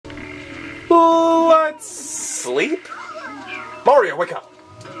Let's sleep? Mario, wake up!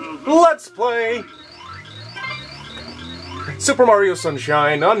 Let's play! Super Mario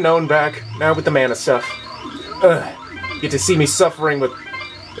Sunshine, Unknown back, now with the mana stuff. Get to see me suffering with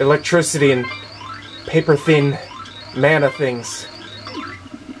electricity and paper-thin mana things.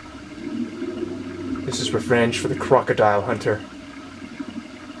 This is revenge for the Crocodile Hunter.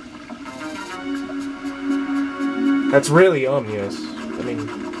 That's really yes. I mean,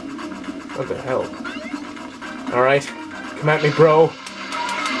 what the hell? Alright, come at me, bro.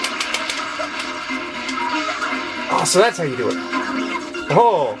 Oh, so that's how you do it.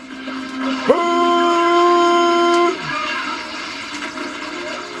 Oh!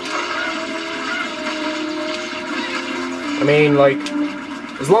 I mean, like,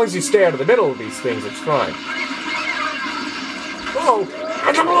 as long as you stay out of the middle of these things, it's fine. Oh!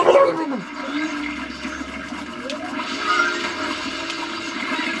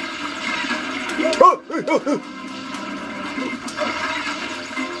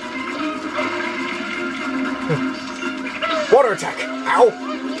 Water attack! Ow!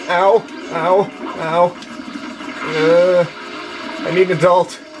 Ow! Ow! Ow! I need an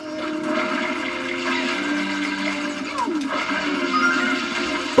adult.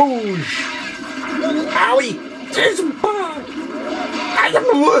 Boosh! Owie!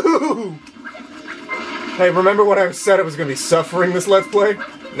 Hey, remember when I said I was going to be suffering this Let's Play?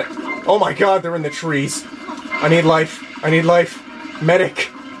 No. Oh my god, they're in the trees. I need life. I need life.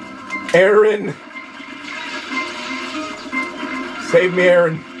 Medic. Aaron. Save me,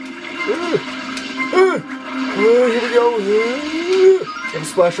 Aaron. Here we go. Have a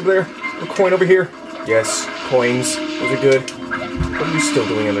splash over there. A coin over here. Yes, coins. Those are good. What are you still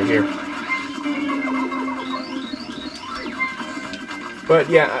doing under here? But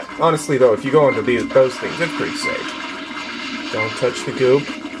yeah, honestly though, if you go into those things, it's pretty safe. Don't touch the goop.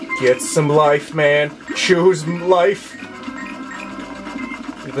 Get some life, man. Choose life.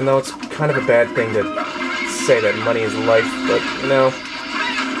 Even though it's kind of a bad thing to say that money is life, but you know.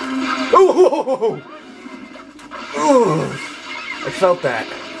 Oh! Ooh! I felt that.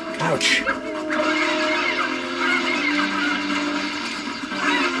 Ouch.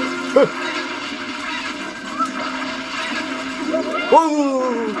 Whoa!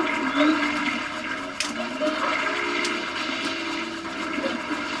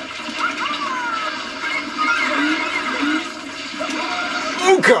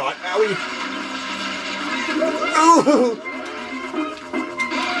 Oh god, owie!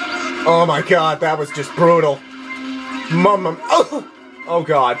 Oh my god, that was just brutal. Mama. Oh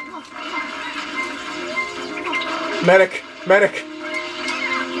god. Medic! Medic!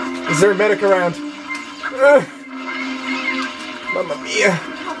 Is there a medic around? Mamma mia!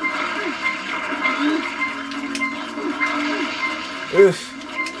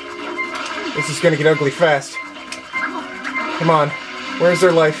 This is gonna get ugly fast. Come on. Where's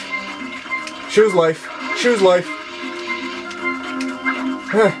their life? Choose life. Choose life.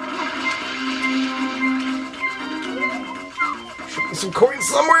 Should be some coins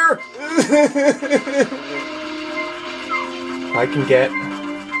somewhere! I can get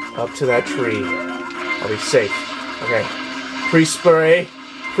up to that tree. I'll be safe. Okay. Pre-spray.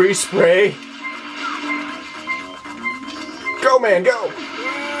 Pre-spray. Go, man, go!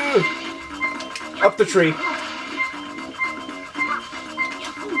 Up the tree.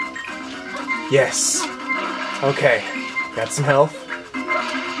 Yes. Okay. Got some health.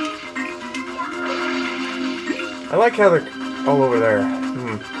 I like how they're all over there.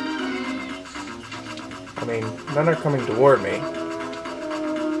 I mean, none are coming toward me.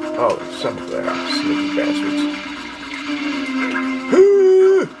 Oh, there's some up there. Sneaky bastards.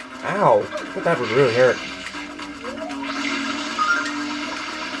 Ow! But that would really hurt.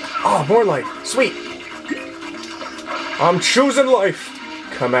 Oh, more life! Sweet! I'm choosing life!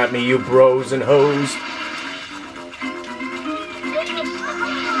 Come at me, you bros and hoes!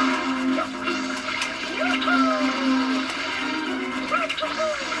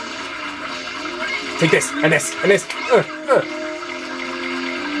 Take this, and this, and this!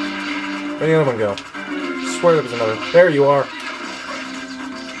 Where'd the other one go? I swear there was another. There you are!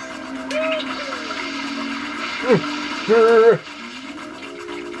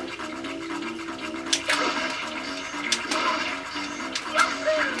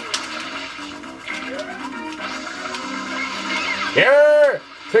 Yeah!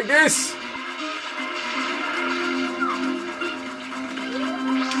 Take this!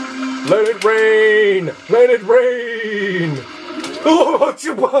 Let it rain! Let it rain!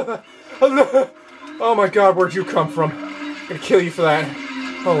 Oh my god, where'd you come from? I'm gonna kill you for that.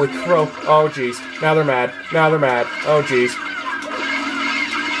 Holy crow. Oh jeez. Now they're mad. Now they're mad. Oh jeez.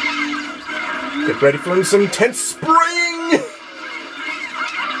 Get ready for some intense spraying!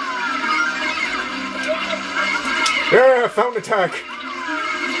 Yeah, fountain attack!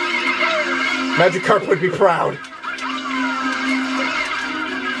 Magikarp would be proud.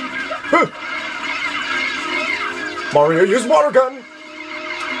 Huh. Mario, use water gun!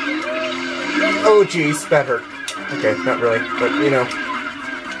 Oh jeez, that hurt. Okay, not really, but you know.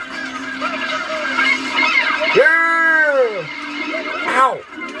 Yeah! Ow!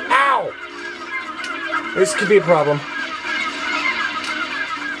 Ow! This could be a problem.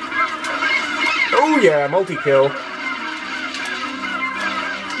 Oh yeah, multi-kill.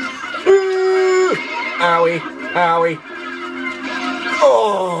 Owie. Owie.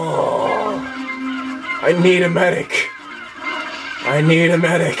 Oh! I need a medic. I need a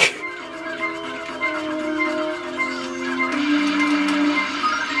medic.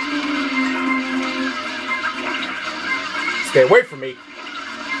 Stay away from me.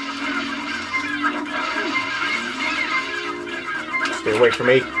 Stay away from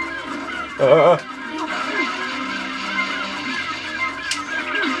me.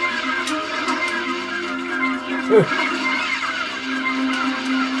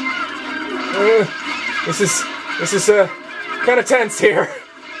 This is kind of tense here.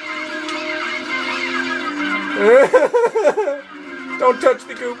 Don't touch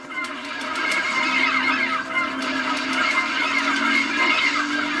the goop.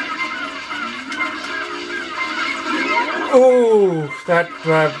 Ooh, that,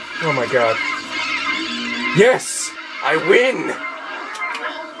 oh my god. Yes! I win!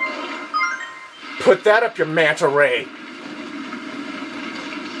 Put that up your manta ray.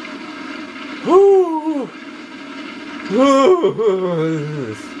 Ooh.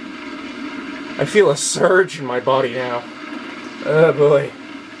 Ooh. I feel a surge in my body now. Oh boy.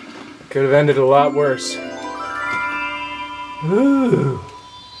 Could have ended a lot worse. Ooh.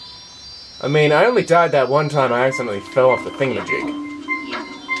 I mean, I only died that one time I accidentally fell off the thingamajig.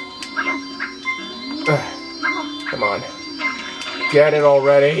 Come on. Get it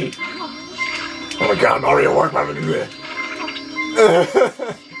already. Oh my god, Mario, work my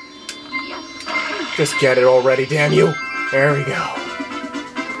Just get it already, damn you. There we go.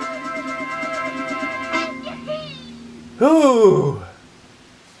 Ooh.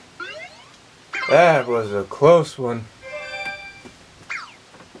 That was a close one.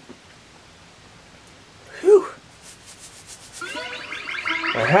 Whew.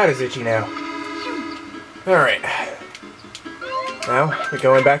 My hat is itchy now. Alright. Now, we're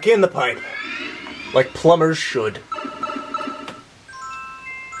going back in the pipe. Like plumbers should.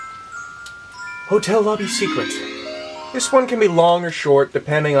 Hotel lobby secret. This one can be long or short,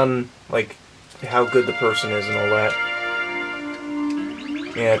 depending on, like, how good the person is and all that.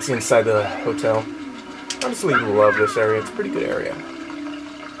 Yeah, it's inside the hotel. Honestly, love this area. It's a pretty good area.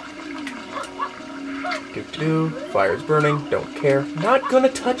 Doo-doo. Fire's burning. Don't care. Not gonna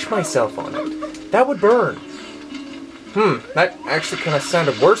touch myself on it. That would burn. That actually kind of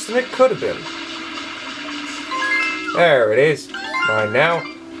sounded worse than it could have been. There it is. Mine now.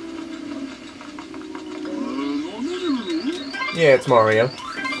 Yeah, it's Mario.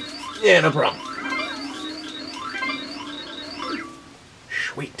 Yeah, no problem.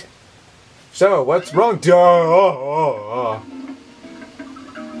 Sweet. So, what's wrong?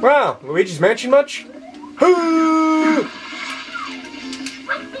 Wow, Luigi's Mansion much?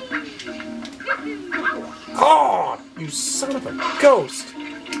 Oh, you son of a ghost!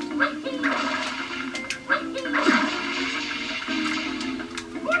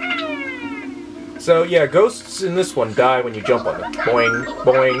 So, yeah, ghosts in this one die when you jump on them. Boing,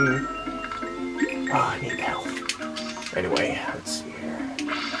 boing. Oh, I need health. Anyway, let's see here.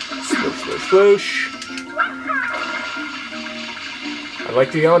 Swoosh, swoosh, swoosh. I'd like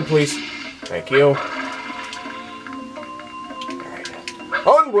to yawn, please. Thank you. Alright.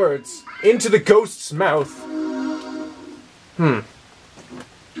 Onwards! Into the ghost's mouth.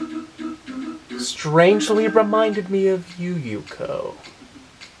 Strangely reminded me of you, Yuko.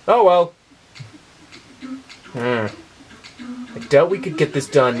 Oh well. I doubt we could get this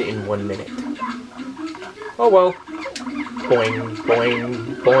done in 1 minute. Oh well. Boing,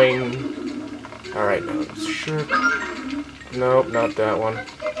 boing, boing. Alright, now sure. Nope, not that one.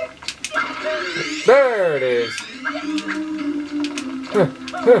 There it is!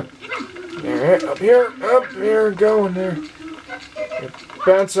 Alright, up here, going there.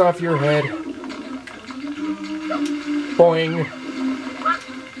 Bounce off your head. Boing.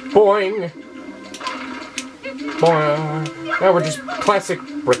 Boing. Boing. Now we're just classic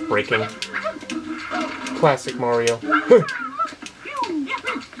brick breaking. Classic Mario.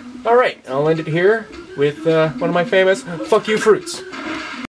 Alright, I'll end it here with one of my famous fuck you fruits.